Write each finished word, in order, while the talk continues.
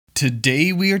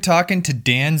Today we are talking to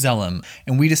Dan Zellum,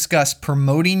 and we discuss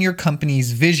promoting your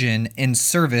company's vision in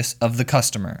service of the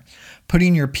customer,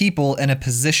 putting your people in a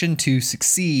position to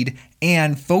succeed,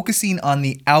 and focusing on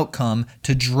the outcome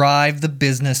to drive the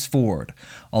business forward.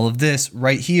 All of this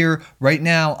right here, right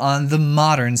now on the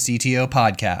Modern CTO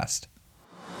Podcast.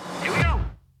 Here we go.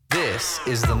 This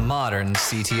is the Modern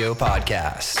CTO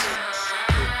Podcast.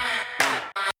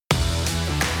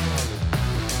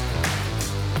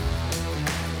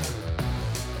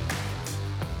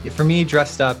 For me,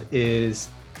 dressed up is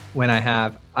when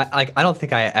I don't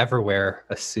think I ever wear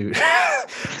a suit,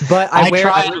 but I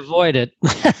try to avoid it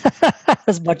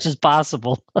as much as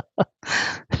possible.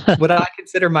 What I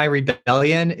consider my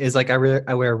rebellion is like I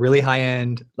wear really high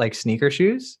end like sneaker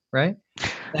shoes, right?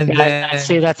 And then I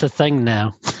see that's a thing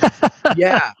now.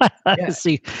 Yeah. I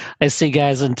see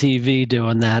guys on TV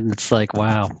doing that, and it's like,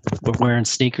 wow, we're wearing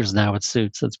sneakers now with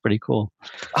suits. That's pretty cool.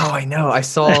 Oh, I know. I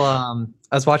saw.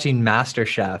 I was watching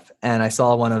MasterChef, and I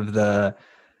saw one of the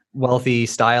wealthy,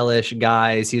 stylish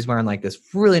guys. He was wearing like this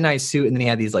really nice suit, and then he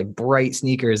had these like bright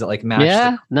sneakers that like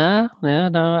matched. No.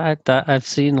 I've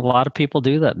seen a lot of people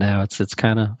do that now. It's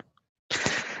kind of.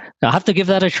 I'll have to give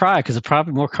that a try because it's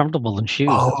probably more comfortable than shoes.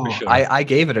 Oh, that's for sure. I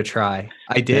gave it a try.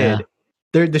 I did.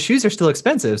 Yeah. The shoes are still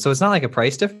expensive, so it's not like a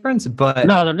price difference, but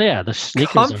the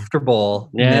sneakers comfortable.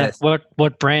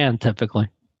 What brand typically?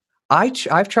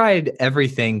 I've tried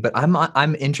everything, but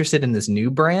I'm interested in this new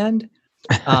brand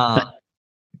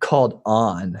called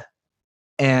On,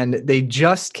 and they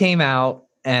just came out,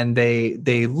 and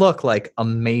they look like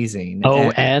amazing.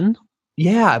 ON?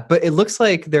 Yeah, but it looks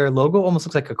like their logo almost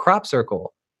looks like a crop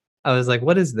circle. I was like,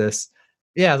 what is this?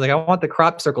 Yeah, I was like, I want the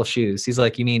crop circle shoes. He's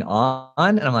like, you mean On?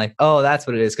 And I'm like, oh, that's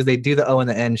what it is, because they do the O and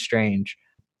the N strange.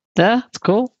 Yeah, it's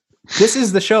cool. This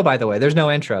is the show, by the way. There's no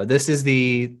intro. This is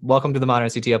the Welcome to the Modern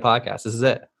CTO Podcast. This is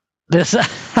it.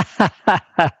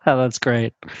 That's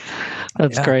great.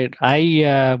 That's great.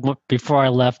 Before I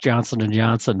left Johnson &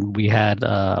 Johnson, we had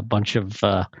a bunch of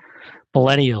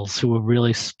millennials who were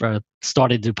really started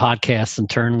to do podcasts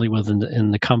internally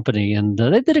in the company, and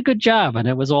they did a good job, and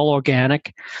it was all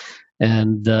organic.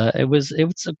 And it was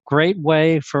a great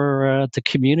way for to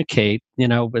communicate,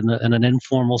 in an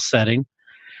informal setting,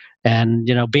 and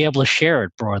be able to share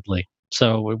it broadly.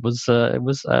 So it was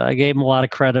I gave them a lot of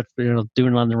credit for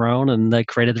doing it on their own, and they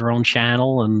created their own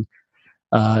channel, and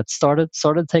it started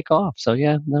to take off. So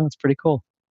it's pretty cool.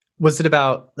 Was it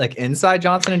about like inside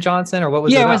Johnson & Johnson, or what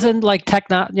was it about? Yeah, it was in like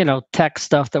tech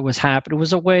stuff that was happening. It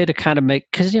was a way to kind of make,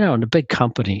 because in a big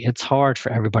company, it's hard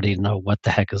for everybody to know what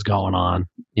the heck is going on.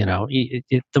 No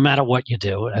matter what you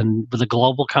do, and with a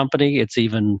global company, it's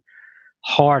even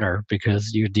harder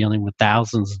because you're dealing with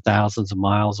thousands and thousands of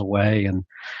miles away, and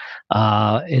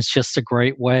it's just a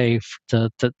great way to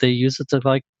they use it to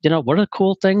like, what are the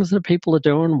cool things that people are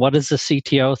doing? What is the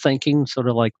CTO thinking? Sort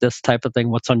of like this type of thing.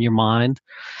 What's on your mind?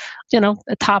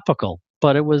 Topical,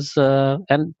 but it was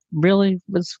and really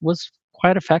was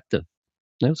quite effective.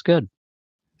 It was good.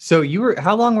 So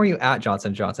how long were you at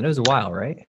Johnson & Johnson? It was a while,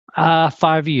 right?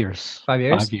 5 years. 5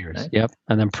 years? 5 years. Nice. Yep.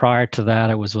 And then prior to that,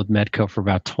 I was with Medco for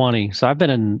about 20. So I've been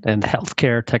in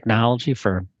healthcare technology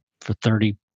for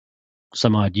 30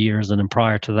 some odd years, and then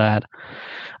prior to that,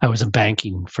 I was in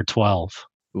banking for 12.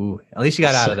 Ooh, at least you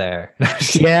got out of there.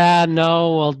 Yeah,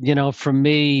 no. Well, for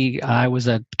me, I was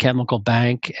at Chemical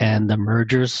Bank, and the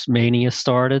mergers mania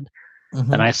started,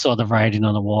 and I saw the writing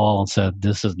on the wall and said,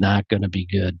 "This is not going to be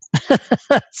good."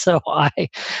 So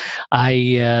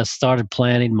I started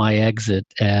planning my exit,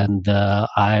 and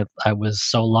I was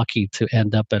so lucky to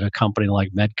end up at a company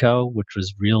like Medco, which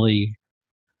was really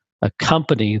a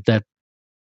company that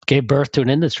gave birth to an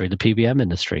industry, the PBM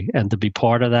industry, and to be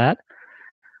part of that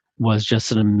was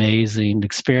just an amazing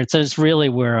experience. And it's really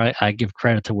where I give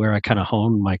credit to where I kind of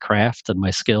honed my craft and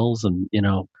my skills. And,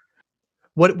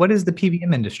 What is the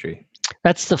PBM industry?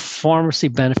 That's the pharmacy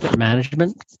benefit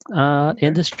management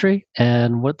industry.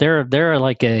 And what they're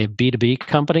like a B2B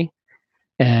company.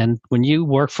 And when you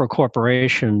work for a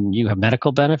corporation, you have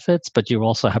medical benefits, but you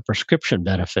also have prescription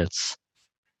benefits.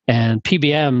 And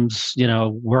PBMs,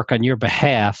 work on your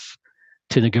behalf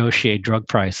to negotiate drug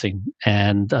pricing,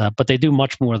 and but they do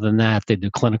much more than that. They do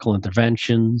clinical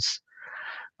interventions.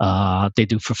 They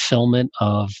do fulfillment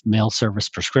of mail service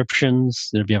prescriptions.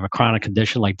 If you have a chronic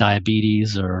condition like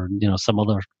diabetes or some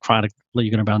other chronic,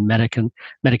 you're going to be on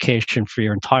medication for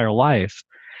your entire life,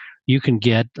 you can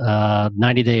get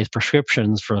 90 days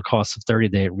prescriptions for the cost of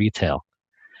 30-day at retail.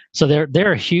 So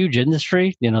they're a huge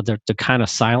industry. They're kind of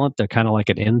silent. They're kind of like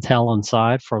an Intel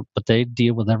inside, but they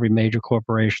deal with every major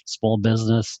corporation, small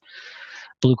business,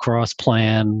 Blue Cross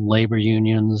plan, labor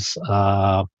unions,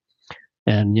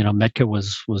 And Medco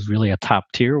was really a top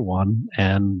tier one,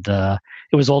 and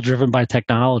it was all driven by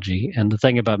technology. And the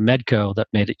thing about Medco that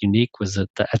made it unique was at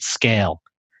scale,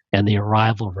 and the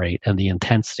arrival rate and the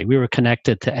intensity. We were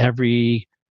connected to every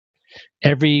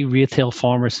retail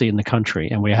pharmacy in the country,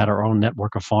 and we had our own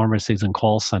network of pharmacies and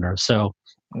call centers. So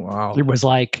Wow. it was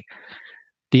like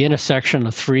the intersection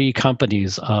of three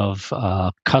companies of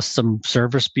custom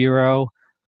service bureau,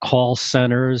 call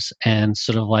centers, and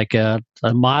sort of like a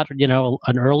modern,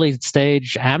 an early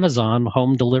stage Amazon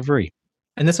home delivery.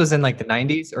 And this was in like the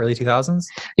 90s, early 2000s?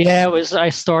 Yeah, I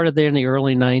started there in the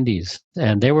early 90s,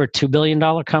 and they were a $2 billion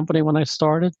company when I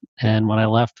started. And when I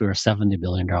left, we were a $70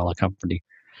 billion company.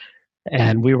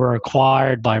 And we were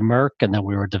acquired by Merck, and then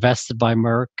we were divested by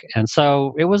Merck. And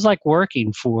so it was like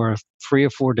working for 3 or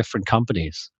 4 different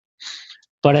companies.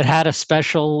 But it had a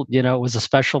special, it was a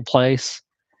special place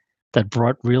that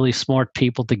brought really smart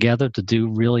people together to do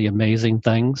really amazing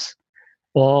things.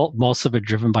 Most of it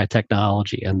driven by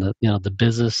technology, and the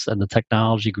business and the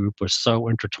technology group were so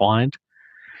intertwined.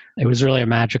 It was really a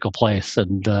magical place,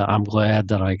 and I'm glad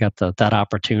that I got that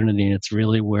opportunity. It's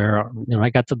really where I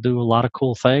got to do a lot of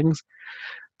cool things,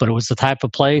 but it was the type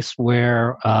of place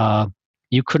where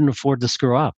you couldn't afford to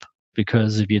screw up,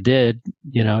 because if you did,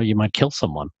 you might kill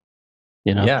someone.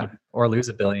 Yeah, or lose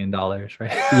 $1 billion, right?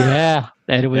 Yeah,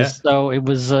 and it was it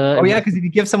was. Oh yeah, because if you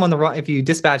give someone if you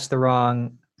dispatch the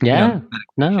wrong. Yeah,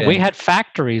 no, we had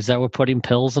factories that were putting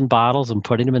pills in bottles and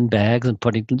putting them in bags and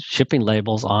putting shipping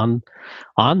labels on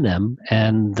them,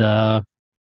 and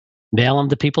mail them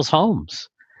to people's homes.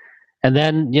 And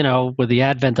then, with the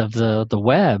advent of the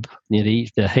web,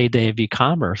 the heyday of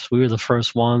e-commerce, we were the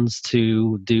first ones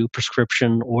to do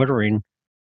prescription ordering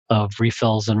of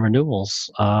refills and renewals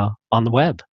on the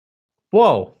web.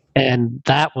 Whoa! And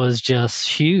that was just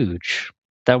huge.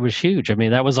 That was huge. I mean,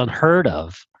 that was unheard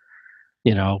of.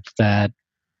 That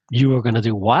you were going to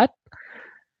do what?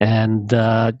 And,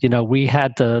 we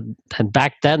had and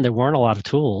back then there weren't a lot of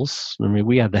tools. I mean,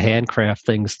 we had to handcraft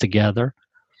things together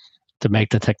to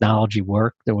make the technology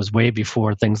work. That was way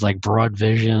before things like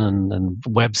Broadvision and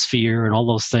WebSphere and all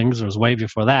those things. It was way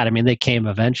before that. I mean, they came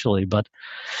eventually, but,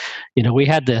 we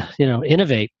had to,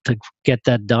 innovate to get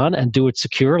that done and do it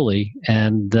securely.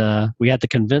 And we had to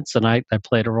convince, and I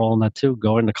played a role in that too,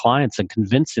 going to clients and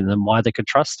convincing them why they could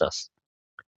trust us.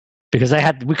 Because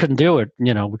we couldn't do it,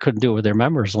 we couldn't do it with their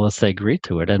members unless they agreed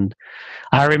to it. And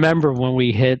I remember when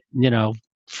we hit,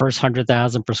 first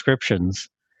 100,000 prescriptions,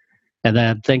 and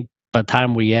then I think by the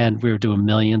time we end, we were doing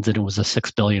millions, and it was a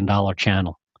 $6 billion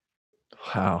channel.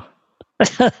 Wow.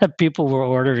 People were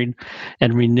ordering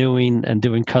and renewing and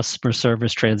doing customer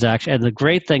service transactions. And the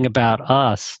great thing about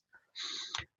us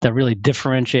that really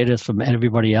differentiated us from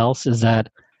everybody else is that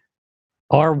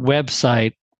our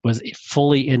website was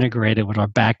fully integrated with our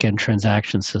back-end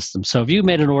transaction system. So if you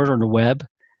made an order on the web,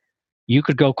 you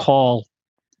could go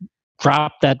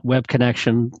drop that web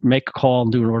connection, make a call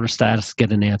and do an order status,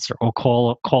 get an answer, or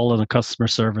call in a customer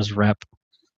service rep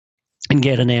and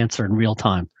get an answer in real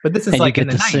time. But this is like in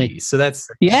the 90s, so that's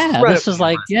this is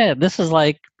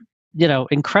like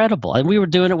incredible. And we were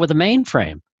doing it with a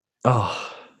mainframe. Oh.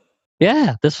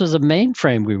 Yeah, this was a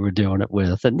mainframe we were doing it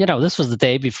with. And, this was the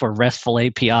day before RESTful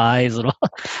APIs and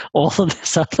all of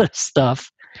this other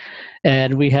stuff.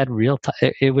 And we had real time.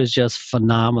 It was just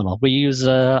phenomenal. We use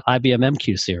IBM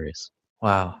MQ series.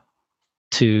 Wow.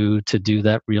 To do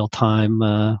that real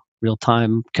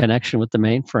time connection with the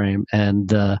mainframe.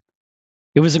 And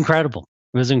it was incredible.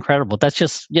 It was incredible. That's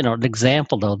just, an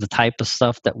example, though, the type of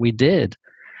stuff that we did.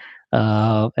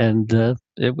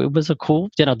 It was a cool,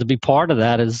 to be part of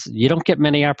that. Is you don't get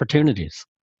many opportunities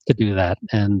to do that.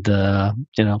 And,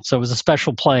 so it was a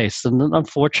special place. And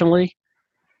unfortunately,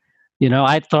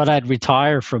 I thought I'd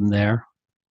retire from there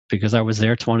because I was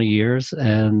there 20 years,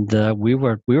 and we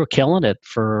were killing it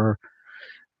for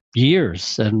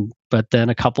years. But then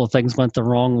a couple of things went the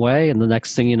wrong way. And the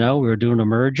next thing you know, we were doing a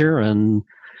merger, and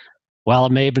while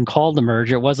it may have been called a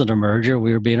merger, it wasn't a merger.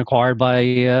 We were being acquired by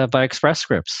Express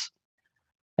Scripts.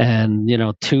 And,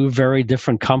 2 very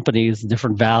different companies,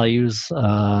 different values,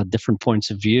 different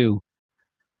points of view.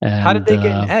 And, how did they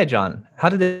get an edge on?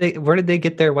 Where did they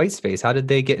get their white space? How did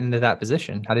they get into that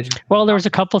position? Well, there was a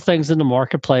couple of things in the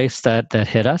marketplace that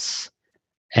hit us.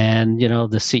 And,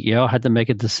 the CEO had to make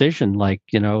a decision like,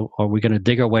 are we going to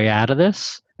dig our way out of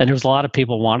this? And there was a lot of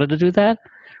people wanted to do that.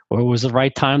 Or it was the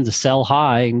right time to sell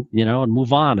high, and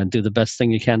move on and do the best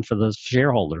thing you can for the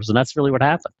shareholders. And that's really what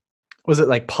happened. Was it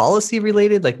like policy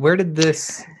related? Like where did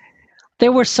this?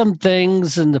 There were some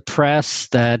things in the press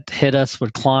that hit us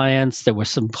with clients. There were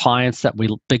some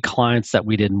big clients that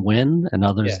we didn't win, and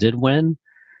others did win.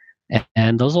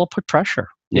 and those all put pressure.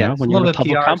 You know, it's when a you're little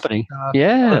in a bit public PR company. stuff.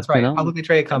 Yeah, Oh, that's right. you know, Publicly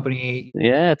traded company.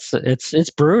 yeah, it's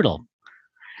brutal.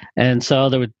 And so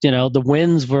there were, the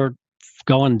winds were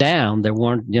going down. They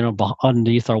weren't,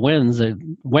 underneath our wings. They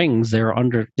were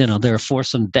under, they were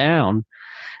forcing down.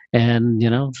 And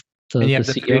And you the have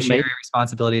the CEO made, fiduciary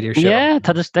responsibility to your yeah,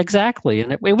 shareholders. exactly.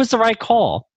 And it was the right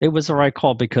call. It was the right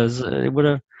call because it would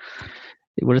have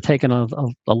taken a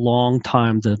long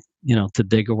time to to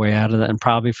dig a way out of that, and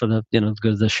probably for the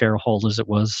because the shareholders, it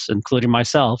was, including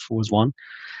myself, who was one.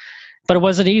 But it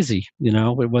wasn't easy.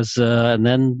 It was, and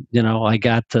then I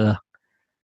got to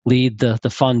lead the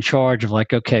fun charge of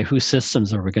like, okay, whose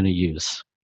systems are we going to use?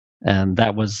 And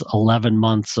that was 11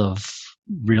 months of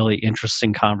really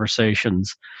interesting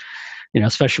conversations,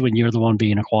 especially when you're the one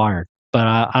being acquired. But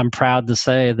I'm proud to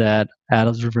say that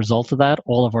as a result of that,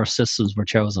 all of our systems were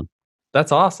chosen.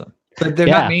 That's awesome. But they're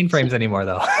not Yeah. mainframes anymore,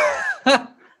 though.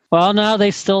 Well, no,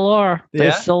 they still are. They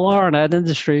Yeah? still are in that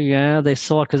industry. Yeah, they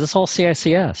still are, because it's all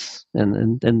CICS,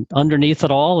 and underneath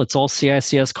it all, it's all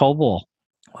CICS COBOL.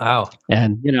 Wow.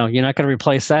 And you're not going to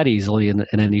replace that easily in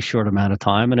any short amount of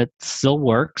time, and it still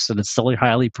works, and it's still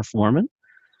highly performant.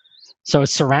 So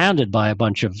it's surrounded by a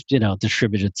bunch of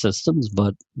distributed systems,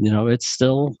 but it's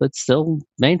still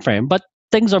mainframe. But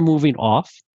things are moving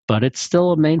off, but it's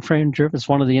still a mainframe driven. It's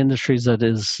one of the industries that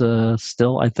is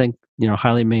still, I think,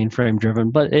 highly mainframe driven.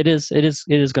 But it is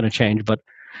going to change. But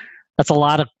that's a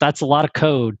lot of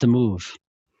code to move.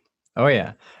 Oh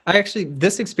yeah.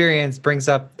 This experience brings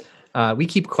up, we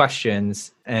keep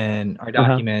questions in our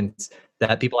documents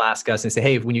that people ask us and say,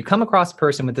 hey, when you come across a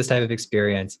person with this type of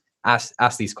experience,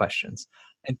 ask these questions.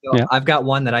 And so I've got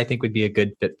one that I think would be a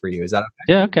good fit for you. Is that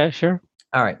okay? Yeah, okay, sure.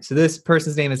 All right. So this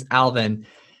person's name is Alvin,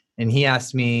 and he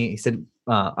asked me, he said,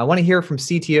 I want to hear from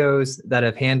CTOs that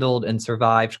have handled and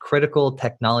survived critical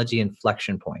technology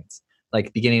inflection points,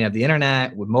 like beginning of the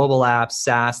internet, with mobile apps,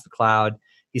 SaaS, the cloud.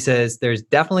 He says there's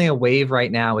definitely a wave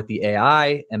right now with the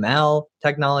AI, ML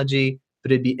technology,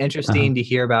 but it'd be interesting to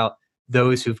hear about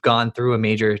those who've gone through a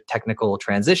major technical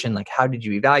transition. Like, how did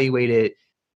you evaluate it?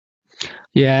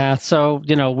 Yeah, so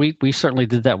we certainly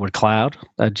did that with cloud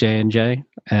at J&J,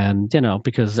 and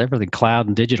because everything cloud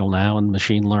and digital now, and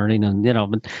machine learning, and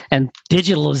and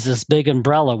digital is this big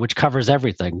umbrella which covers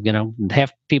everything.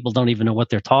 Half people don't even know what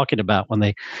they're talking about when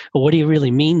they, well, what do you really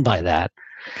mean by that?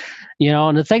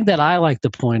 And the thing that I like to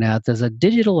point out is that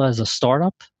digital as a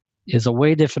startup is a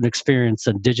way different experience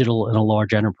than digital in a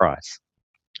large enterprise,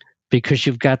 because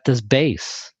you've got this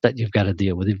base that you've got to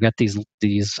deal with. You've got these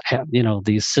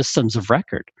systems of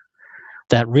record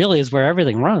that really is where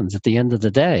everything runs at the end of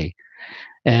the day.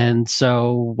 And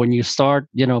so when you start,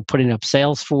 putting up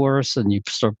Salesforce, and you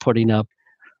start putting up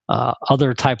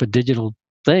other type of digital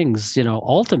things,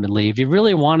 ultimately, if you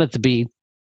really want it to be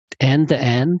end to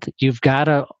end, you've got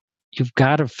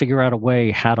to figure out a way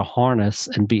how to harness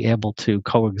and be able to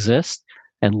coexist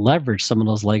and leverage some of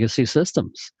those legacy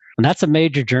systems. And that's a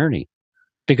major journey,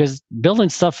 because building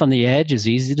stuff on the edge is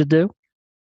easy to do,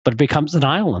 but it becomes an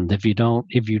island if you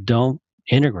don't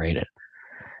integrate it.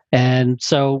 And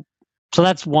so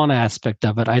that's one aspect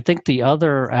of it. I think the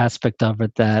other aspect of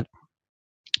it, that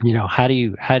how do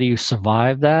you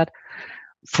survive that?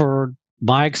 For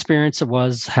my experience, it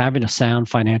was having a sound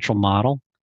financial model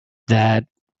that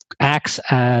acts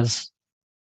as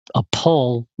a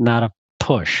pull, not a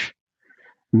push.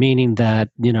 Meaning that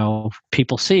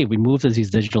people see we move to these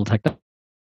digital technologies,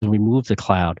 and we move to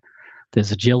cloud.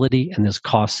 There's agility and there's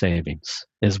cost savings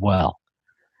as well.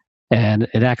 And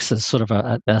it acts as sort of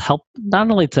a help, not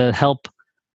only to help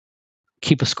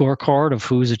keep a scorecard of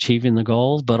who's achieving the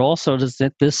goals, but also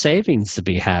there's savings to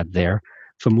be had there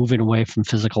for moving away from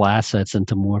physical assets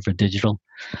into more of a digital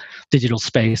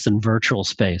space and virtual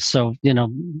space. So,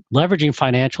 leveraging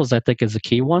financials, I think, is a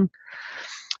key one.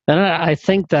 And I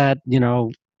think that,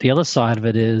 the other side of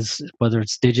it is, whether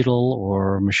it's digital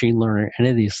or machine learning, any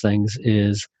of these things,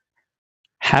 is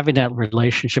having that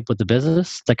relationship with the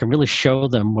business that can really show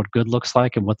them what good looks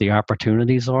like and what the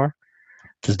opportunities are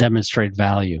to demonstrate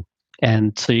value.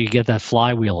 And so you get that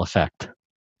flywheel effect,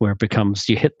 where it becomes,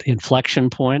 you hit the inflection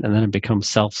point, and then it becomes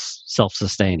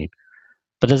self-sustaining.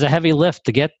 But there's a heavy lift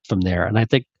to get from there. And I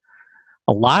think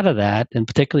a lot of that, and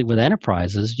particularly with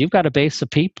enterprises, you've got a base of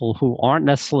people who aren't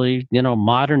necessarily,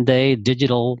 modern day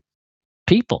digital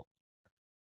people.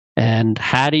 And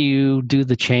how do you do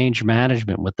the change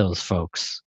management with those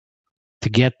folks to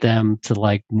get them to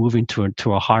like moving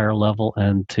to a higher level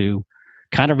and to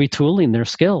kind of retooling their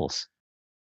skills?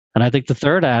 And I think the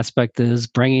third aspect is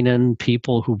bringing in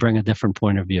people who bring a different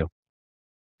point of view.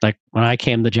 Like when I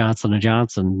came to Johnson &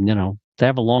 Johnson, they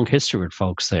have a long history with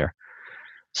folks there.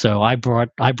 So I brought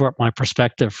my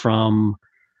perspective from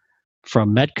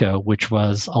Medco, which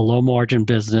was a low margin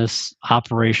business,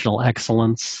 operational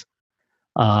excellence.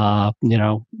 We're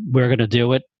going to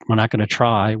do it. We're not going to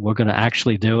try. We're going to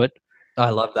actually do it,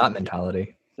 I love that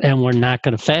mentality. and we're not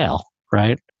going to fail,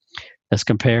 right? As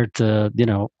compared to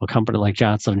a company like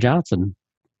Johnson & Johnson,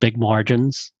 big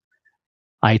margins.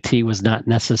 IT was not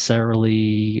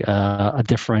necessarily a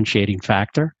differentiating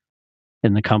factor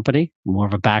in the company, more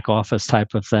of a back office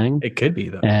type of thing. It could be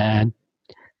though. And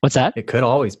what's that? It could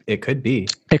be.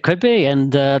 It could be.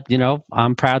 And,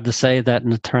 I'm proud to say that in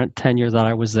the tenure that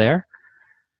I was there,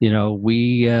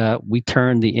 we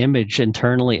turned the image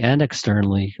internally and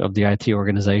externally of the IT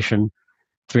organization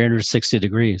 360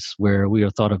 degrees, where we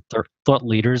were thought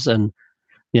leaders. And,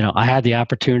 I had the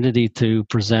opportunity to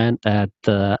present at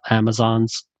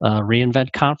Amazon's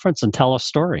reInvent conference and tell a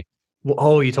story.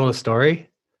 Oh, you told a story?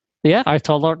 Yeah, I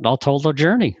told our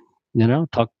journey,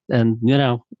 that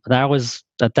was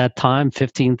at that time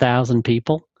 15,000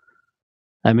 people.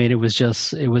 I mean, it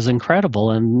was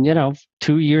incredible. And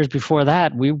 2 years before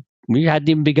that, we hadn't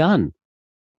even begun.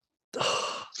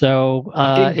 So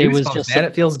it was just, man,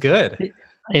 it feels good.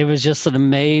 It was just an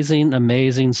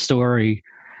amazing story.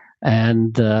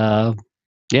 And it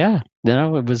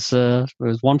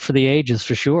was one for the ages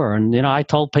for sure. And I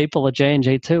told people at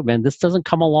J&J too, man, this doesn't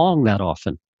come along that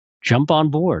often. Jump on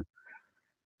board,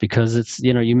 because it's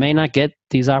you may not get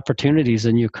these opportunities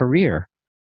in your career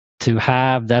to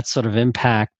have that sort of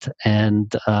impact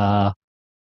and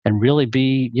really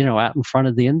be out in front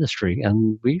of the industry.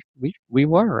 And we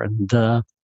were. And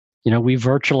we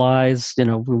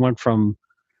virtualized. We went from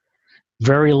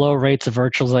very low rates of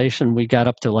virtualization. We got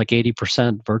up to like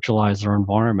 80% virtualize our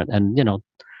environment. And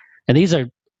and these are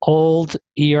old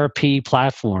ERP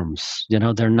platforms.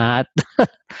 They're not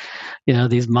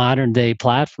these modern day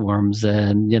platforms.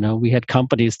 And we had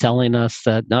companies telling us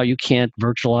that no, you can't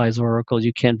virtualize Oracle,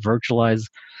 you can't virtualize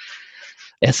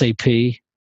SAP,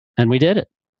 and we did it.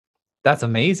 That's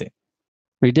amazing.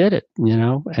 We did it.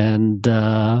 And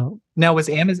now was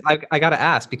Amazon, I got to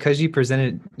ask, because you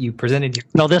presented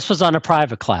no, this was on a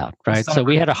private cloud, right? So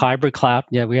we had a hybrid cloud.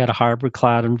 Yeah, we had a hybrid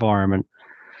cloud environment,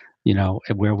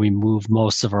 where we moved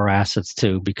most of our assets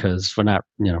to, because we're not,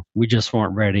 we just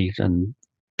weren't ready, and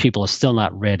people are still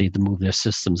not ready to move their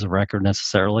systems of record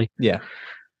necessarily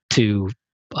to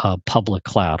public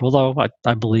cloud. Although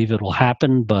I believe it will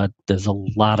happen, but there's a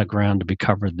lot of ground to be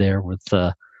covered there with,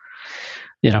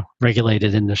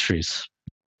 regulated industries.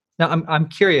 Now, I'm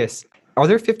curious, are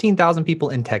there 15,000 people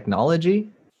in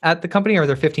technology at the company, or are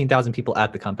there 15,000 people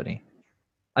at the company?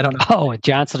 I don't know. Oh, at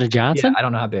Johnson & Johnson? Yeah, I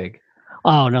don't know how big.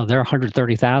 Oh, no, there are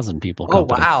 130,000 people.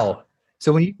 Company. Oh, wow.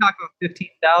 So when you talk about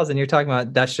 15,000, you're talking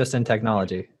about that's just in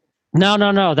technology. No.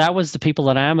 That was the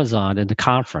people at Amazon in the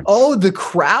conference. Oh, the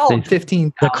crowd,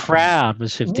 15,000. The crowd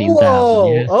was 15,000.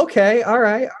 Whoa, yeah. Okay, all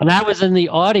right. And I was in the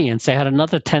audience. They had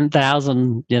another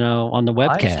 10,000, on the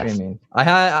webcast. Live streaming. I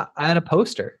had a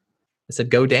poster. It said,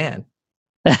 "Go Dan."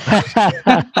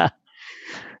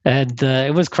 And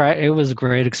it was a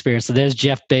great experience. So there's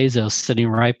Jeff Bezos sitting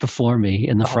right before me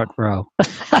in the front row.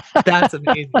 That's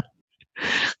amazing.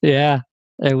 Yeah,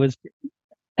 it was.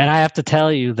 And I have to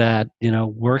tell you that,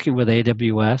 working with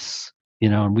AWS,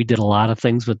 and we did a lot of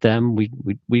things with them.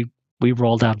 We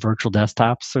rolled out virtual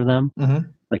desktops for them,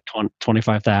 like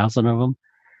 25,000 of them.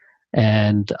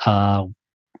 And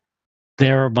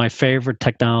they're my favorite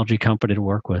technology company to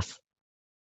work with,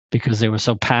 because they were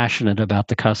so passionate about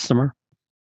the customer.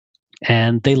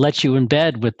 And they let you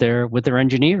embed with their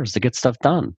engineers to get stuff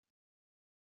done.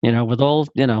 With all,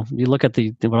 you look at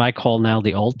what I call now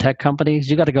the old tech companies,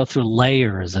 you got to go through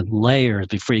layers and layers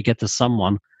before you get to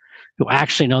someone who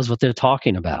actually knows what they're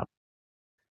talking about.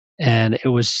 And it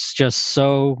was just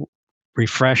so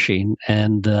refreshing.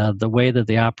 And the way that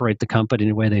they operate the company,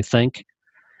 the way they think,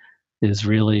 is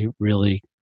really, really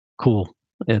cool.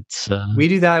 It's we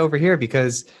do that over here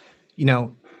because,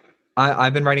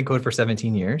 I've been writing code for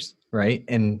 17 years, right?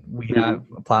 And we have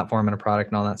a platform and a product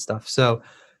and all that stuff. So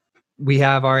we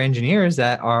have our engineers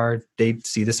they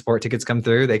see the support tickets come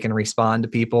through, they can respond to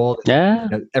people. Yeah.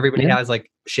 Everybody has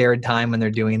like shared time when they're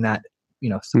doing that,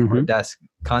 support desk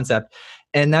concept.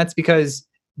 And that's because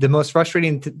the most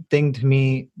frustrating thing to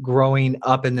me growing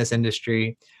up in this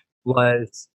industry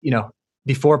was,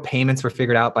 before payments were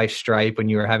figured out by Stripe, when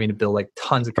you were having to bill like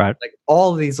tons of, like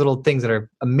all of these little things that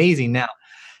are amazing now,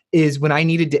 is when I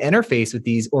needed to interface with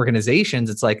these organizations,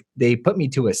 it's like they put me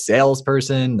to a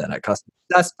salesperson, then a customer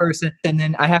success person, and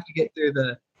then I have to get through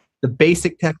the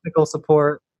basic technical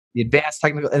support, the advanced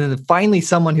technical, and then finally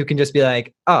someone who can just be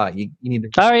like, oh, you need to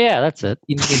Oh yeah, that's it.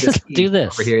 you need this key Do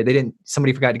this over here.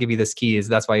 Somebody forgot to give you this keys.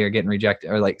 That's why you're getting rejected,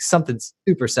 or like something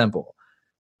super simple.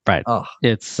 Right. Oh,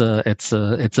 It's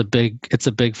a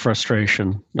big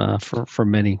frustration for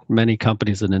many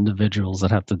companies and individuals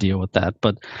that have to deal with that.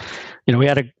 But we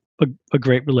had a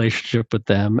great relationship with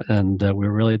them, and we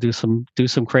really do some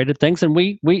creative things, and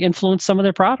we influenced some of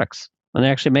their products, and they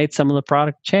actually made some of the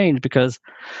product change because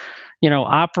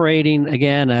operating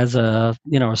again as a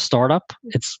a startup,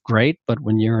 it's great, but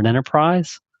when you're an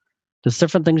enterprise, there's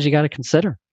different things you got to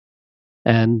consider.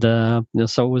 And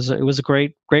so it was a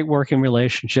great working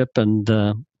relationship, and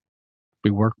we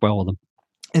worked well with them.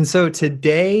 and so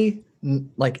today,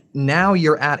 like now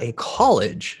you're at a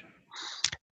college.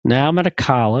 Now I'm at a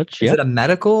college. Is Yep. it a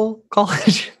medical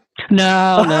college?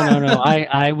 No.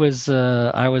 I was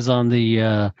on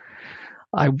the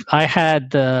I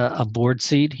had a board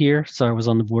seat here, so I was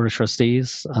on the board of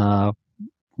trustees. I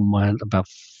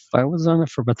was on it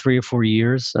for about 3 or 4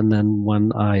 years, and then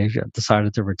when I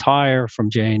decided to retire from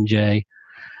J&J,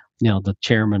 the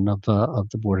chairman of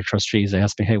the board of trustees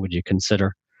asked me, "Hey, would you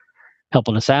consider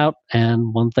helping us out?"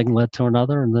 And one thing led to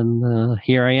another, and then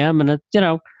here I am. And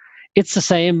it's the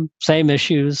same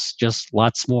issues, just a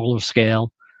lot smaller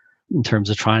scale in terms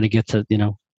of trying to get to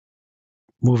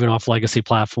moving off legacy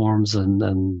platforms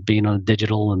and being on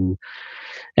digital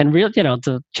and real.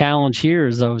 The challenge here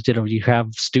is those you have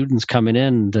students coming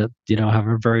in that have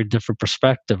a very different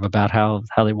perspective about how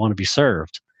they want to be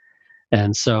served,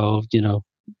 and so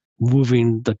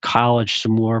moving the college to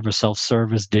more of a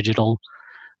self-service digital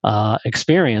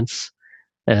experience,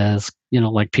 as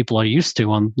like people are used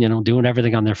to on doing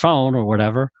everything on their phone or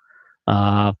whatever.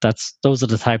 Those are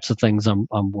the types of things I'm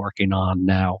working on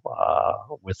now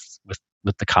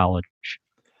with the college.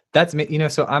 That's me.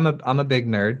 So I'm a big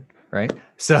nerd, right?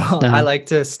 So I like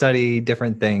to study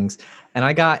different things, and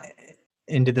I got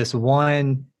into this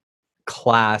one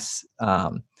class.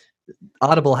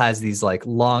 Audible has these like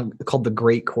long called the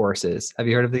Great Courses. Have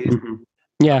you heard of these? Mm-hmm.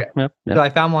 Yeah. Okay. Yep. So I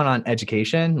found one on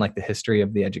education, like the history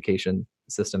of the education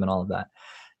system and all of that.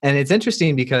 And it's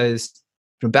interesting because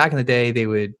back in the day,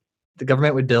 the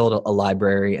government would build a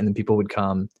library, and then people would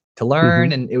come to learn,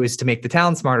 Mm-hmm. and it was to make the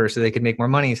town smarter so they could make more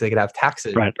money, so they could have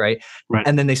taxes, Right. right? Right.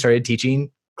 And then they started teaching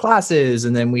classes,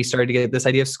 and then we started to get this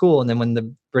idea of school. And then when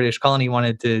the British colony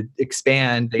wanted to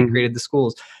expand, they created the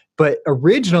schools. But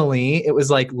originally, it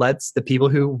was like, the people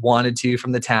who wanted to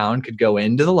from the town could go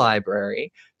into the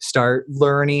library, start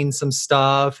learning some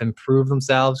stuff, improve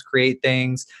themselves, create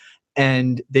things,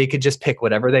 and they could just pick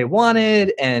whatever they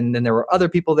wanted. And then there were other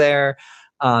people there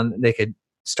they could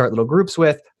start little groups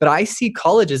with. But I see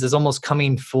colleges as almost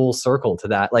coming full circle to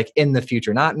that, like in the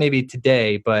future, not maybe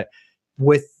today, but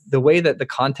with the way that the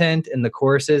content and the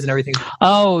courses and everything.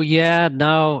 Oh yeah,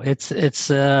 no, it's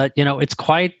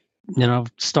quite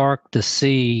stark to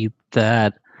see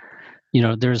that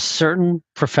there's certain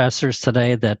professors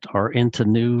today that are into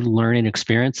new learning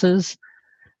experiences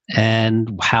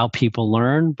and how people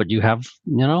learn, but you have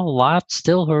a lot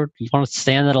still who want to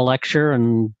stand at a lecture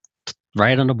and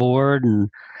write on a board,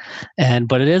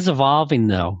 but it is evolving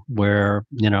though, where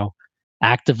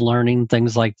active learning,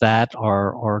 things like that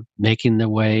are making their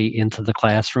way into the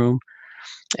classroom.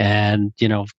 And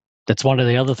that's one of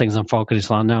the other things I'm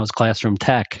focusing on now is classroom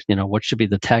tech. What should be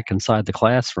the tech inside the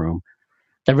classroom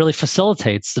that really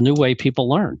facilitates the new way people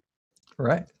learn,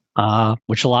 Right.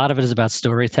 which a lot of it is about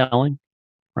storytelling,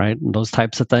 right, and those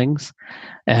types of things.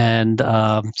 And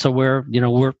so we're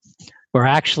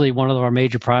actually, one of our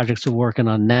major projects we're working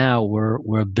on now,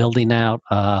 we're building out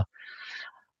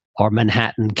our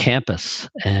Manhattan campus,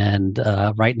 and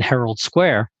right in Herald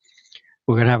Square,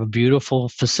 we're going to have a beautiful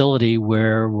facility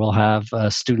where we'll have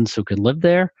students who can live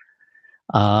there,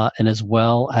 and as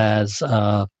well as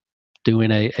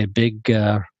doing a big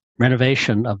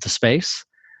renovation of the space,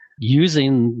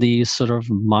 using these sort of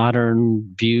modern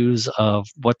views of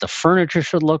what the furniture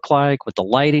should look like, what the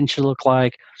lighting should look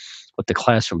like, what the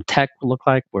classroom tech will look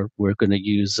like. We're going to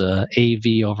use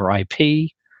AV over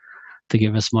IP to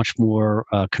give us much more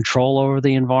control over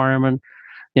the environment.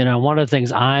 One of the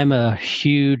things I'm a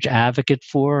huge advocate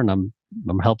for, and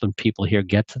I'm helping people here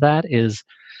get to that, is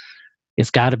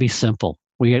it's got to be simple.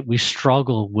 We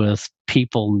struggle with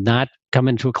people not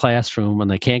coming to a classroom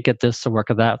and they can't get this to work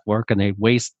or that work, and they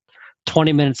waste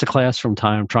 20 minutes of classroom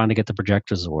time trying to get the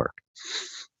projectors to work.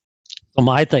 So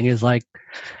my thing is like,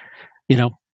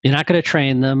 you're not going to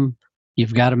train them.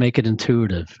 You've got to make it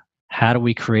intuitive. How do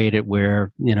we create it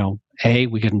where,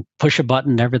 we can push a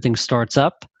button, everything starts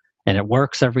up and it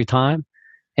works every time?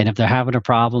 And if they're having a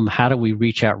problem, how do we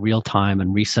reach out real time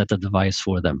and reset the device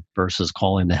for them versus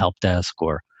calling the help desk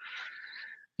or,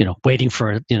 waiting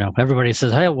for, everybody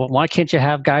says, hey, well, why can't you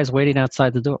have guys waiting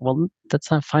outside the door? Well,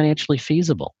 that's not financially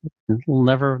feasible. It will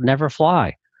never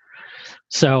fly.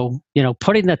 So,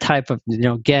 putting that type of,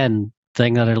 again,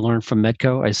 thing that I learned from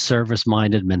Medco, a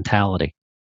service-minded mentality,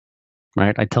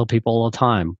 right? I tell people all the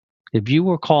time, if you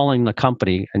were calling the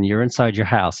company and you're inside your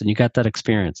house and you got that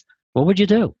experience, what would you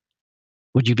do?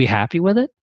 Would you be happy with it?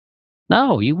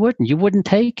 No, you wouldn't. You wouldn't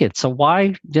take it. So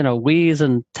why, we as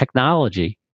in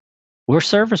technology, we're a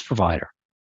service provider.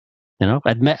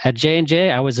 At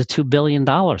J&J, I was a $2 billion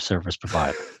service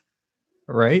provider.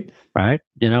 Right.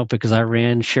 Because I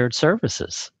ran shared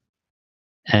services.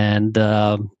 And,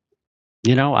 but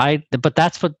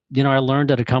that's what, I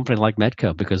learned at a company like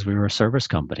Medco because we were a service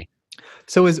company.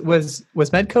 So was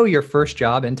Medco your first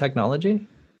job in technology?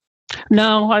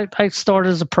 No, I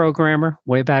started as a programmer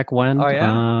way back when. Oh,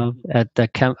 yeah? At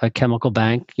a chemical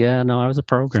bank. Yeah, no, I was a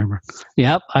programmer.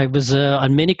 Yep, I was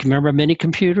on remember mini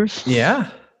computers? Yeah.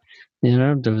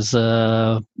 There was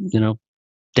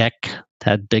DEC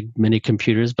had big mini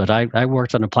computers, but I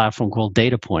worked on a platform called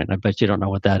DataPoint. I bet you don't know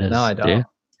what that is. No, I don't. Do you?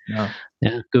 No.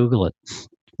 Yeah, Google it.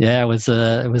 Yeah, it was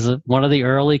one of the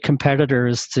early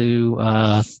competitors to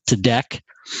DEC,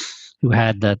 who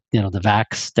had that the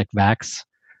VAX, DEC VAX.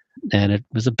 And it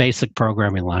was a basic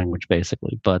programming language,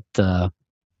 basically. But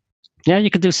you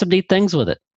could do some neat things with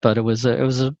it. But it was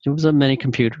a mini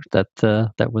computer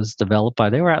that was developed by.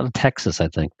 They were out in Texas, I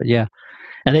think. But yeah,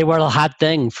 and they were a hot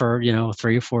thing for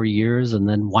 3 or 4 years, and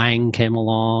then Wang came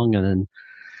along, and then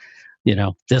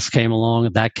this came along,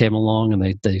 and that came along,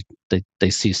 and they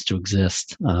ceased to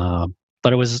exist.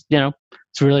 But it was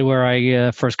it's really where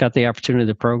I first got the opportunity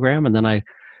to program, and then I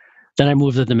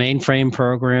moved to the mainframe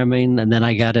programming, and then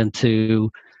I got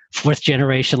into 4th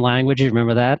generation language. You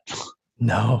remember that?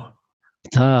 No.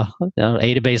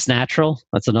 Adabase Natural.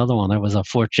 That's another one. That was a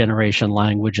 4th generation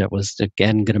language that was,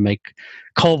 again, going to make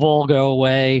COBOL go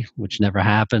away, which never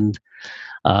happened.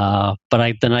 But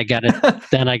then I got it.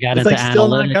 Then I got it's into like still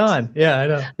analytics. Not gone. Yeah, I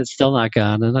know. It's still not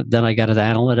gone. And then I got into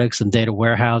analytics and data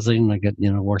warehousing.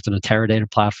 I worked on a Teradata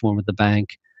platform at the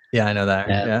bank. Yeah, I know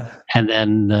that. And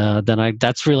then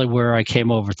that's really where I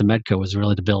came over to Medco, was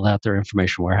really to build out their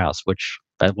information warehouse, which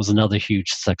that was another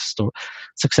huge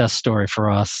success story for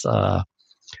us.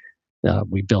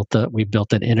 We built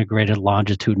an integrated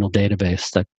longitudinal database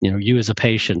that you as a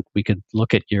patient, we could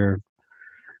look at your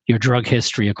drug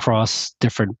history across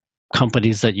different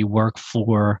companies that you work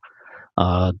for,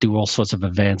 do all sorts of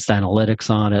advanced analytics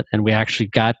on it, and we actually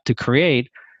got to create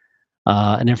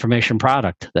an information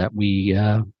product that we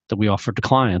offered to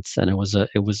clients, and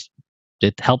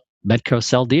it helped Medco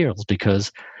sell deals,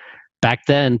 because back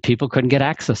then people couldn't get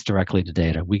access directly to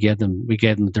data. We gave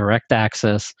them direct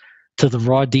access to the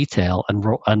raw detail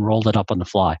and rolled it up on the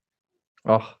fly.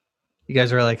 Oh, you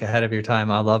guys are like ahead of your time.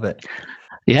 I love it.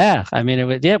 Yeah, I mean,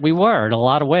 we were in a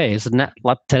lot of ways, and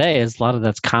today is a lot of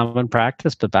that's common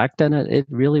practice, but back then it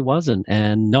really wasn't,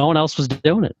 and no one else was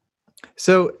doing it.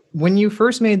 So when you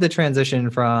first made the transition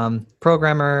from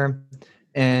programmer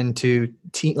and to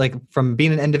team, like from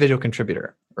being an individual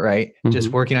contributor, right? Mm-hmm. Just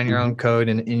working on your own code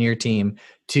and in your team,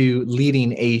 to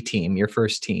leading a team, your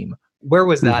first team, where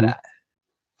was that at?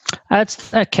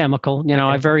 That's at Chemical.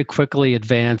 I very quickly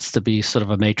advanced to be sort of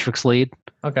a matrix lead.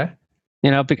 Okay.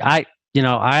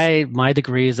 My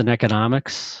degree is in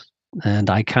economics, and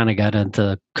I kind of got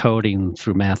into coding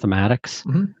through mathematics.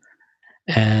 Mm-hmm.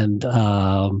 And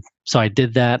so I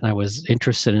did that, and I was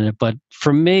interested in it. But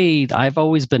for me, I've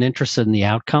always been interested in the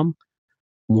outcome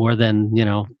more than,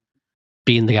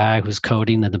 being the guy who's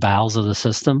coding in the bowels of the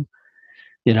system.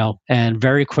 And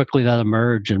very quickly that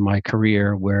emerged in my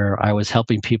career, where I was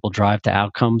helping people drive to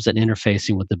outcomes and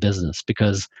interfacing with the business,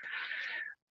 because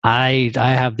I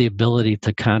have the ability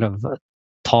to kind of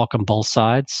talk on both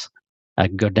sides. I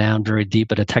can go down very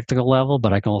deep at a technical level,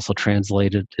 but I can also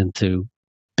translate it into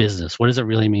business. What does it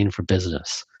really mean for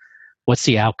business? What's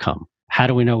the outcome? How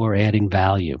do we know we're adding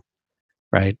value?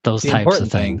 Right? Those types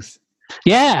of things.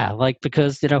 Yeah,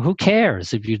 because who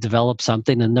cares if you develop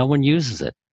something and no one uses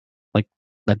it? Like,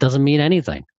 that doesn't mean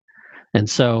anything. And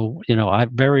so, I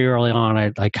very early on,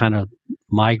 I kind of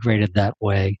migrated that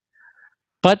way.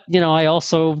 But, I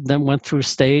also then went through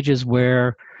stages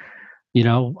where,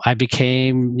 I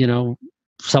became,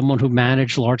 someone who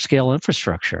managed large scale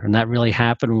infrastructure. And that really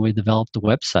happened when we developed the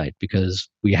website, because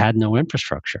we had no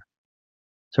infrastructure.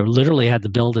 So literally had to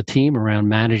build a team around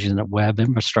managing the web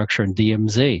infrastructure and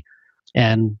DMZ.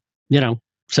 And,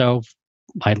 so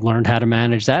I learned how to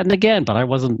manage that. And again, but I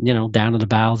wasn't, down in the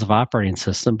bowels of operating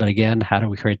system. But again, how do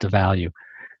we create the value?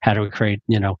 How do we create,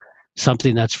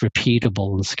 something that's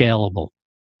repeatable and scalable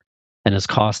and is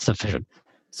cost efficient?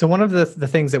 So one of the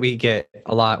things that we get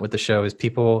a lot with the show is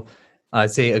people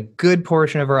say a good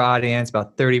portion of our audience,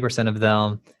 about 30% of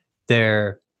them,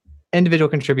 they're individual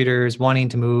contributors wanting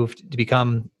to move to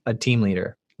become a team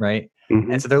leader, right?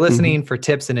 Mm-hmm. And so they're listening for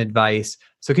tips and advice.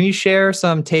 So can you share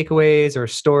some takeaways or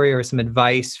story or some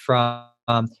advice from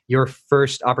your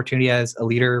first opportunity as a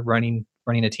leader running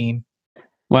a team?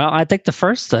 Well, I think the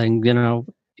first thing,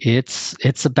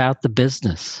 it's about the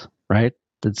business, right?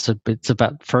 It's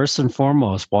about first and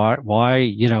foremost why are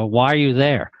you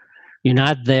there? You're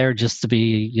not there just to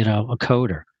be, a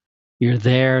coder. You're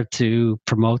there to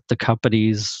promote the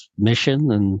company's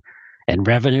mission and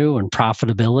revenue and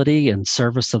profitability and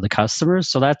service to the customers.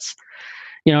 So that's,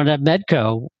 at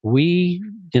Medco, we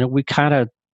kind of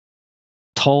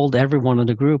told everyone in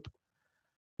the group,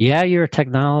 yeah, you're a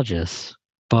technologist,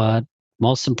 but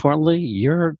most importantly,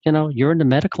 you're in the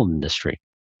medical industry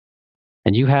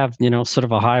and you have, sort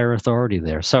of a higher authority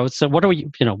there. So what are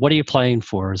you playing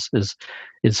for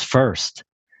is first.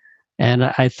 And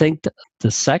I think the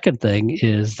second thing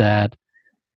is that,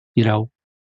 you know,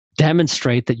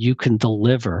 demonstrate that you can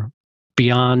deliver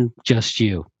beyond just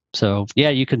you. So, yeah,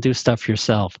 you can do stuff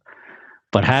yourself,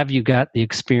 but have you got the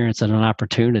experience and an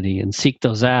opportunity, and seek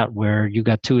those out where you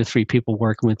got 2 or 3 people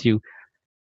working with you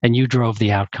and you drove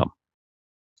the outcome.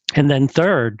 And then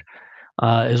third,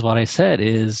 is what I said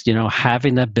is,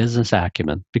 having that business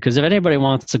acumen. Because if anybody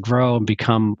wants to grow and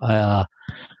become a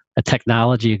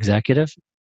technology executive,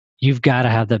 you've got to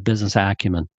have that business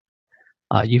acumen.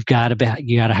 You got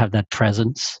to have that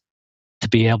presence to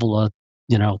be able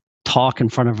to, talk in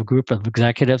front of a group of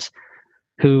executives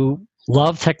who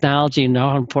love technology and know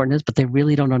how important it is, but they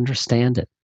really don't understand it.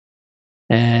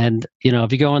 And,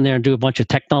 if you go in there and do a bunch of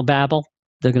techno babble,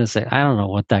 they're going to say, I don't know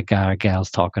what that guy or gal's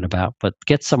talking about, but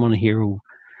get someone here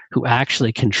who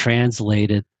actually can translate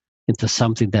it into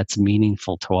something that's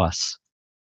meaningful to us.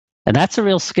 And that's a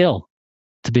real skill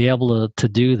to be able to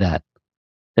do that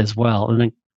as well. And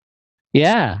then,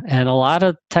 yeah, and a lot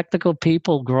of technical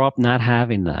people grow up not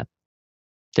having that.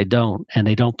 They don't, and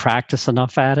they don't practice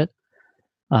enough at it.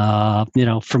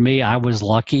 For me, I was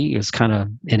lucky; it was kind of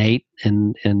innate,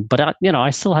 but I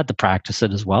still had to practice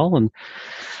it as well. And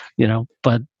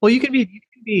but Well, you can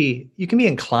be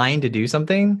inclined to do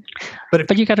something,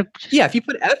 but you got to, if you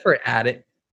put effort at it,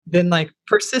 then like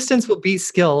persistence will beat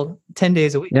skill 10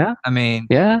 days a week. yeah, I mean,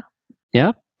 yeah,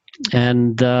 yeah.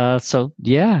 And so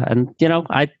yeah, and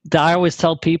I always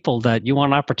tell people that you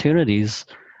want opportunities.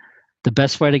 The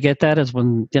best way to get that is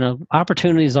when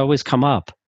opportunities always come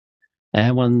up.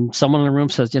 And when someone in the room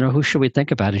says, who should we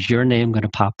think about? Is your name going to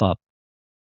pop up?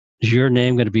 Is your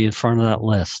name going to be in front of that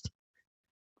list?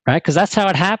 Right? Because that's how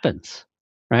it happens.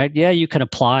 Right? Yeah, you can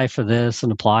apply for this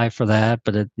and apply for that,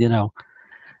 but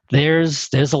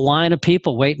there's a line of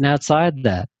people waiting outside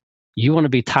that. You want to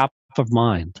be top of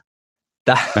mind,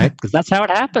 right? Because that's how it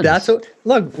happens.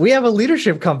 Look, we have a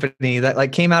leadership company that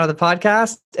like came out of the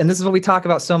podcast, and this is what we talk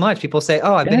about so much. People say,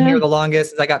 "Oh, I've been here the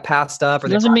longest. I got passed up." Or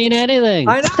it doesn't mean anything.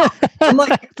 I know. I'm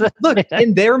like, look,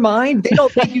 in their mind, they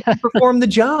don't think you can perform the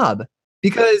job,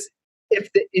 because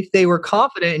if they were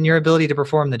confident in your ability to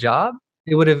perform the job,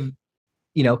 they would have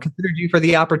considered you for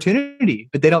the opportunity.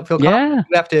 But they don't feel confident. Yeah.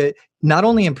 You have to not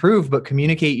only improve but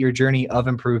communicate your journey of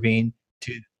improving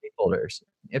to stakeholders.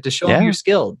 You have to show them you're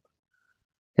skilled.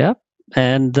 Yep.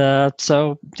 And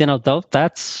so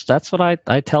that's what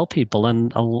I tell people.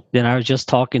 And I was just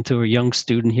talking to a young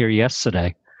student here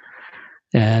yesterday,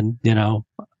 and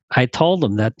I told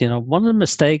them that one of the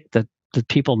mistakes that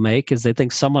people make is they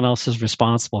think someone else is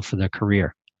responsible for their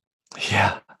career.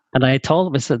 Yeah. And I told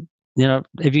them, I said,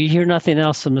 if you hear nothing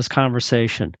else from this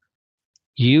conversation,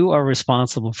 you are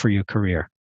responsible for your career,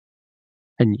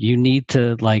 and you need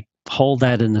to like hold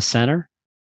that in the center.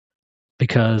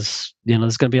 Because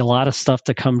there's going to be a lot of stuff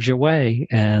that comes your way,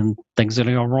 and things are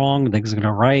going to go wrong, things are going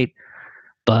to right.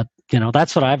 But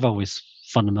that's what I've always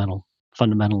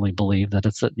fundamentally believed, that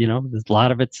it's there's a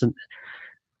lot of it's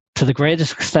to the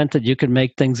greatest extent that you can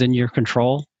make things in your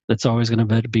control. It's always going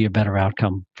to be a better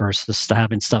outcome versus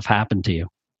having stuff happen to you.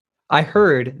 I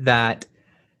heard that,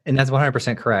 and that's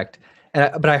 100% correct.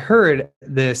 But I heard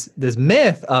this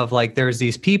myth of like there's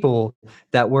these people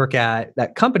that work at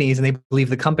companies and they believe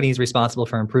the company is responsible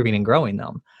for improving and growing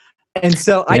them. And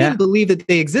so I didn't believe that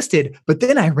they existed, but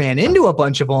then I ran into a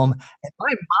bunch of them and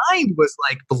my mind was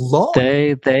like blown.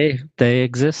 They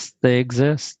exist.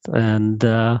 And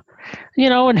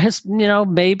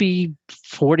maybe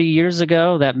 40 years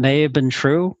ago that may have been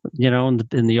true,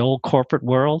 in the old corporate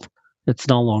world. It's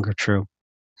no longer true.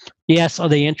 Yes, are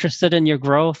they interested in your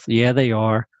growth? Yeah, they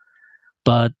are.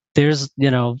 but there's,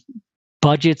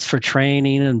 budgets for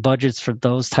training and budgets for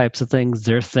those types of things,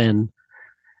 they're thin.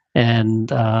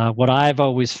 And what I've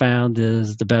always found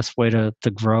is the best way to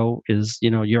grow is,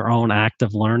 your own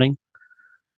active learning,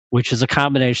 which is a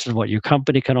combination of what your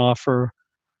company can offer,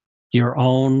 your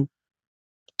own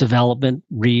development,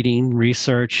 reading,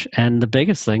 research, and the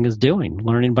biggest thing is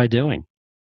learning by doing.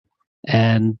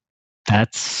 And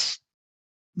that's,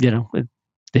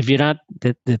 if you're not,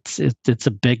 it's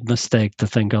a big mistake to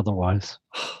think otherwise.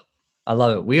 I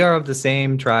love it. We are of the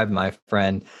same tribe, my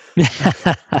friend.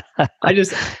 I'm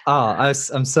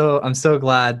so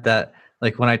glad that,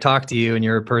 like, when I talk to you and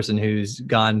you're a person who's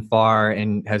gone far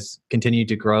and has continued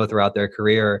to grow throughout their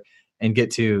career and get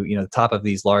to, the top of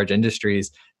these large industries,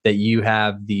 that you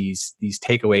have these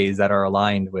takeaways that are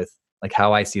aligned with, like,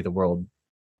 how I see the world.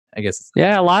 I guess.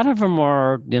 Yeah, a lot of them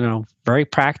are, very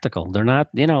practical. They're not,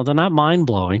 they're not mind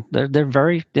blowing. They're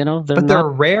very, but they're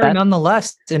rare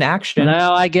nonetheless in action.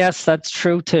 No, I guess that's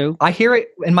true too. I hear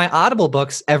it in my Audible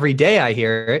books every day. I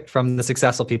hear it from the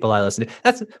successful people I listen to.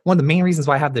 That's one of the main reasons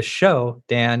why I have this show,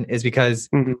 Dan, is because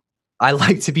I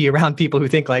like to be around people who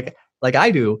think like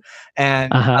I do,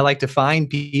 and I like to find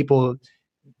people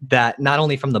that not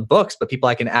only from the books, but people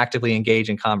I can actively engage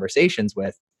in conversations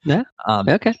with. Yeah.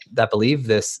 Okay. That believe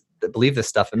this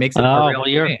stuff. It makes it more real.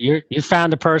 Well, you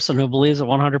found a person who believes it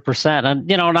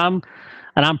 100%,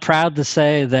 and I'm proud to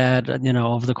say that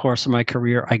over the course of my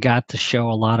career, I got to show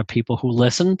a lot of people who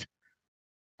listened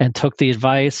and took the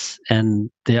advice, and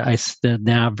they're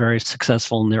now very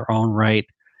successful in their own right,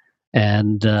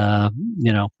 and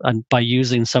and by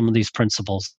using some of these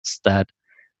principles that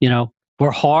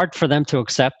were hard for them to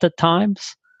accept at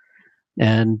times.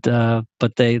 And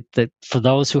but they for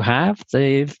those who have,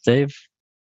 they've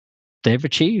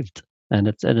achieved, and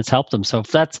it's helped them. So if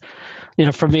that's,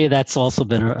 for me, that's also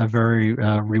been a very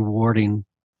rewarding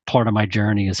part of my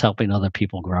journey, is helping other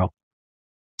people grow.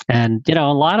 And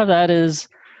a lot of that is,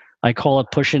 I call it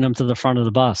pushing them to the front of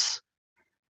the bus.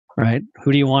 Right?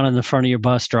 Who do you want in the front of your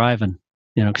bus driving?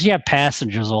 Because you have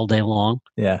passengers all day long.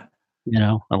 Yeah.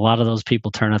 A lot of those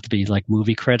people turn out to be like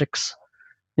movie critics.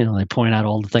 They point out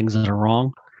all the things that are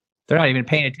wrong. They're not even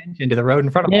paying attention to the road in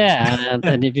front of them. Yeah,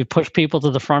 and if you push people to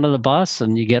the front of the bus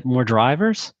and you get more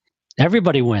drivers,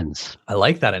 everybody wins. I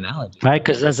like that analogy. Right,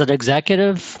 because as an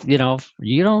executive, you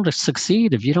don't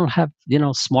succeed if you don't have,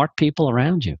 smart people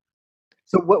around you.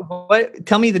 So what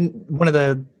tell me one of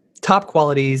the top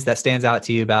qualities that stands out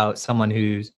to you about someone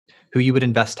who you would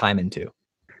invest time into?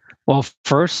 Well,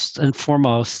 first and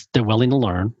foremost, they're willing to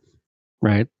learn.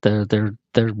 Right, they're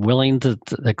willing to,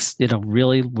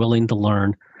 really willing to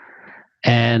learn,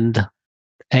 and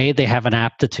they have an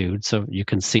aptitude, so you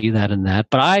can see that in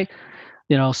that. But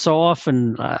so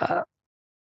often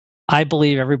I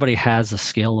believe everybody has a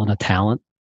skill and a talent,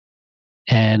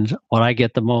 and what I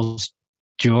get the most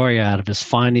joy out of is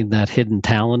finding that hidden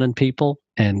talent in people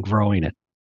and growing it,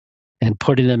 and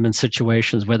putting them in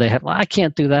situations where they have, I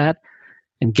can't do that.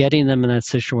 And getting them in that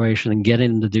situation and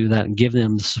getting them to do that and giving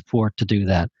them the support to do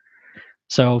that.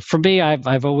 So for me,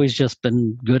 I've always just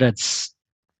been good at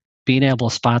being able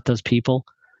to spot those people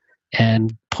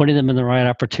and putting them in the right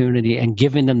opportunity and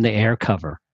giving them the air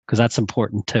cover, because that's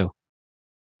important too.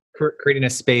 Creating a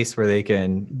space where they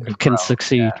can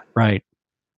succeed, right?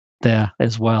 Yeah,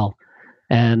 as well.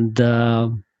 And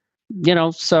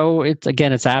so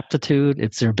it's aptitude,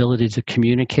 it's their ability to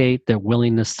communicate, their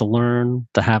willingness to learn,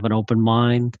 to have an open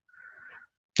mind.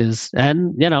 So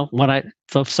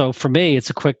for me, it's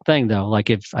a quick thing though. Like,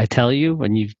 if I tell you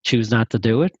and you choose not to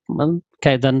do it, well,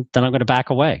 okay, then I'm going to back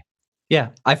away. Yeah,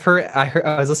 I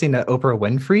was listening to Oprah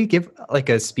Winfrey give like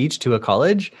a speech to a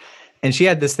college, and she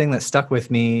had this thing that stuck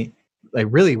with me like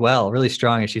really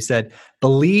strong. And she said,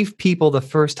 "Believe people the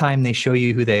first time they show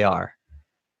you who they are."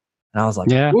 And I was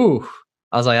like, ooh,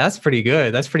 that's pretty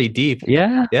good. That's pretty deep.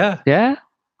 Yeah,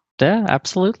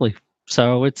 absolutely.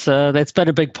 So it's been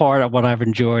a big part of what I've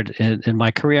enjoyed in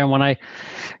my career. And when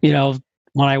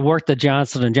I worked at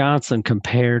Johnson & Johnson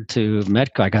compared to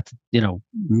Medco, I got to,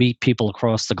 meet people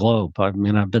across the globe. I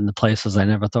mean, I've been to places I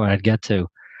never thought I'd get to.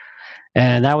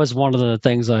 And that was one of the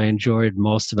things I enjoyed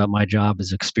most about my job,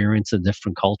 is experience in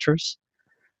different cultures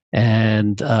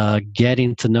and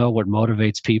getting to know what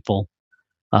motivates people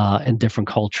in different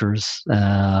cultures,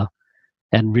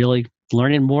 and really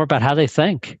learning more about how they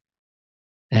think,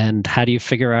 and how do you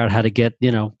figure out how to get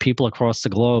people across the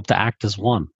globe to act as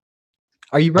one.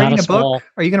 Are you writing a book?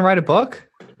 Are you going to write a book?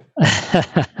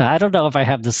 I don't know if I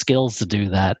have the skills to do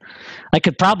that. I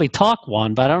could probably talk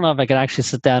one, but I don't know if I could actually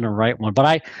sit down and write one.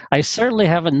 But I certainly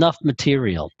have enough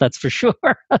material. That's for sure.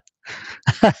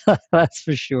 That's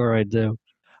for sure I do. All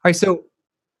right. So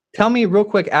tell me real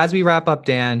quick as we wrap up,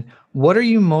 Dan, what are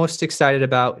you most excited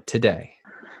about today?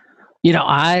 You know,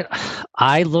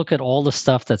 I look at all the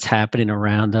stuff that's happening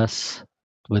around us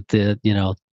with the,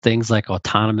 things like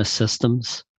autonomous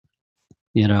systems,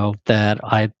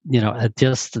 that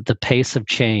just the pace of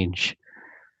change,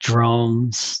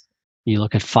 drones, you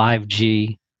look at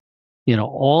 5G,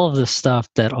 all of the stuff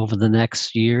that over the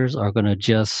next years are going to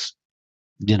just,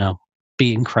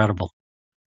 be incredible.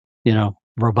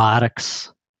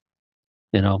 Robotics,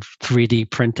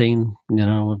 3D printing,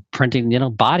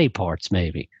 printing, body parts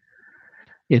maybe.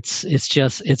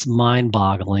 It's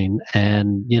mind-boggling.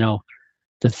 And,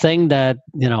 the thing that,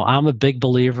 I'm a big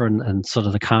believer in sort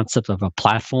of the concept of a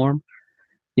platform.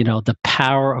 The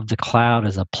power of the cloud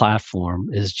as a platform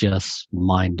is just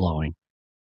mind-blowing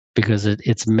because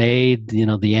it's made,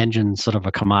 the engine sort of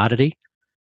a commodity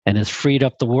and has freed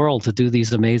up the world to do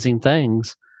these amazing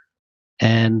things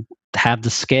and have the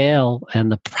scale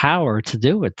and the power to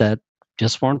do it that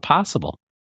just weren't possible.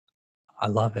 I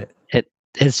love it.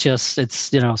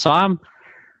 So I'm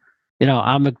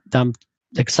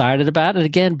excited about it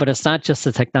again, but it's not just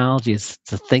the technology, it's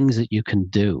the things that you can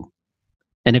do.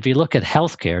 And if you look at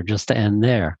healthcare, just to end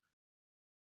there,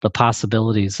 the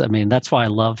possibilities, I mean, that's why I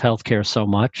love healthcare so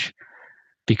much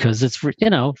because it's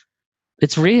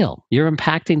real. You're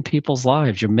impacting people's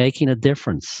lives. You're making a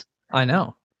difference. I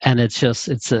know. And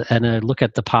and I look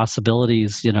at the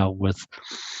possibilities, with,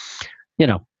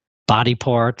 body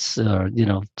parts,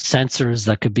 sensors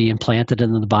that could be implanted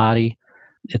into the body.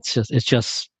 It's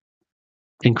just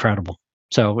incredible.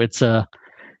 So it's an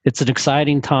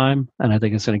exciting time, and I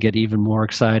think it's going to get even more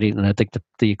exciting. And I think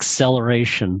the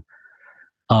acceleration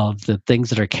of the things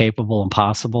that are capable and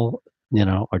possible,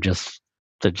 they're just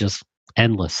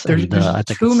endless. There's I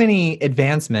think too many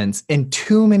advancements in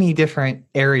too many different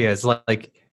areas.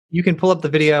 Like you can pull up the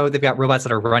video. They've got robots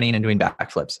that are running and doing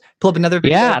backflips. Pull up another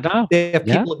video. Yeah, no. They have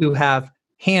people who have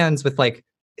hands with like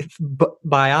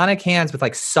bionic hands with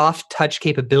like soft touch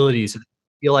capabilities that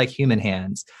feel like human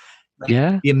hands.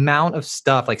 Like, the amount of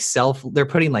stuff like they're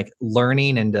putting like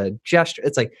learning into gesture.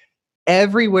 It's like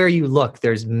everywhere you look,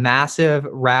 there's massive,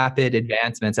 rapid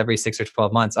advancements every 6 or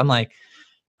 12 months. I'm like,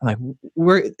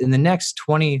 we're in the next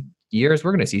 20 years,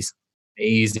 we're going to see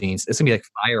amazing. It's going to be like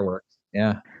fireworks.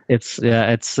 Yeah. It's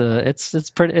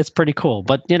pretty cool.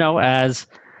 But, as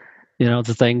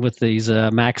the thing with these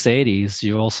Max 80s,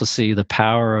 you also see the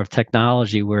power of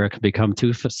technology where it can become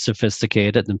too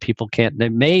sophisticated and people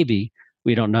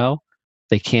we don't know,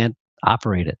 they can't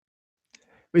operate it.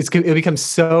 It becomes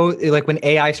so like when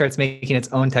AI starts making its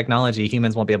own technology,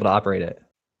 humans won't be able to operate it.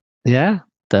 Yeah,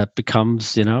 that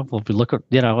becomes, if we look at,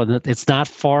 it's not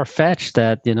far-fetched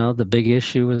that, the big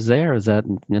issue is that,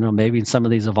 maybe in some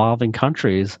of these evolving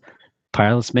countries,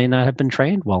 pilots may not have been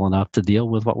trained well enough to deal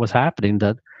with what was happening,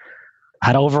 that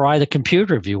had to override the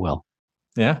computer, if you will.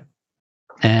 Yeah.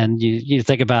 And you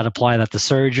think about apply that to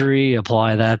surgery,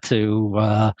 apply that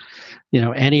to,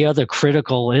 any other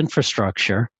critical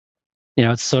infrastructure.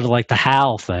 It's sort of like the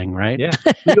HAL thing, right? Yeah.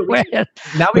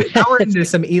 Now we're into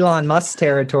some Elon Musk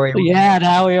territory. Yeah,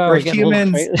 now we are. Where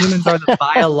humans are the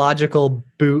biological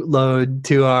bootload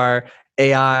to our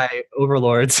AI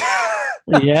overlords.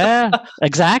 Yeah,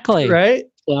 exactly. Right?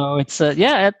 So it's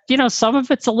some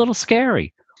of it's a little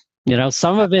scary.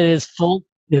 Some of it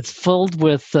is filled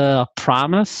with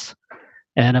promise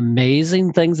and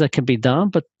amazing things that can be done,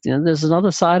 but there's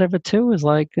another side of it too. Is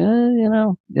like,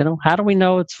 how do we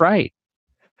know it's right?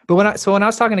 But when I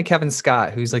was talking to Kevin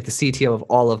Scott, who's like the CTO of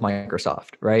all of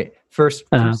Microsoft, right? First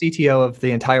CTO of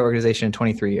the entire organization in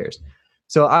 23 years.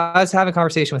 So I was having a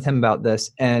conversation with him about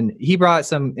this, and he brought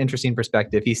some interesting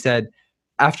perspective. He said,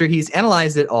 after he's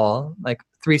analyzed it all, like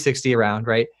 360 around,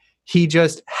 right? He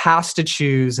just has to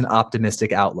choose an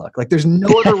optimistic outlook. Like there's no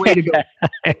other way to go.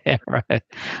 Right.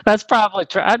 That's probably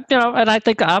true. And I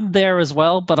think I'm there as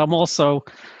well, but I'm also,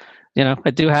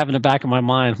 I do have in the back of my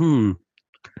mind,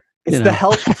 it's the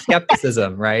healthy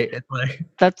skepticism, right? It's like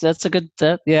that's a good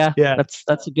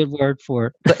that's a good word for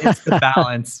it. But it's the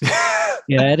balance.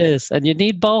 Yeah, it is, and you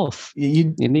need both.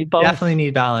 You need both. Definitely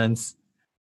need balance.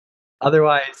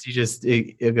 Otherwise,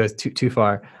 it goes too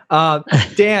far.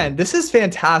 Dan, this is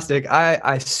fantastic.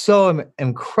 I so am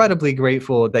incredibly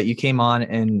grateful that you came on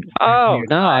and. Oh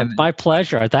no, my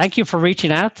pleasure. Thank you for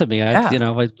reaching out to me. I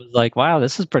was like, wow,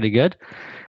 this is pretty good.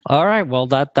 All right. Well,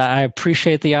 that I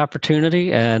appreciate the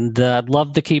opportunity, and I'd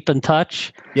love to keep in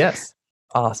touch. Yes.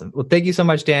 Awesome. Well, thank you so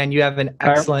much, Dan. You have an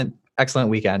excellent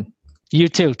weekend. You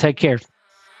too. Take care.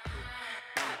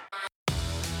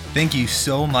 Thank you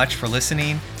so much for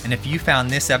listening. And if you found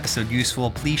this episode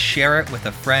useful, please share it with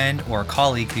a friend or a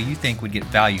colleague who you think would get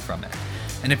value from it.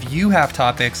 And if you have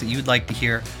topics that you'd like to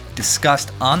hear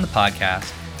discussed on the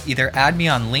podcast, either add me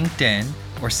on LinkedIn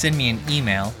or send me an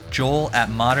email,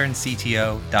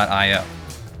 joel@moderncto.io.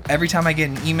 Every time I get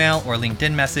an email or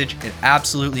LinkedIn message, it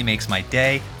absolutely makes my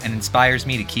day and inspires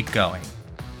me to keep going.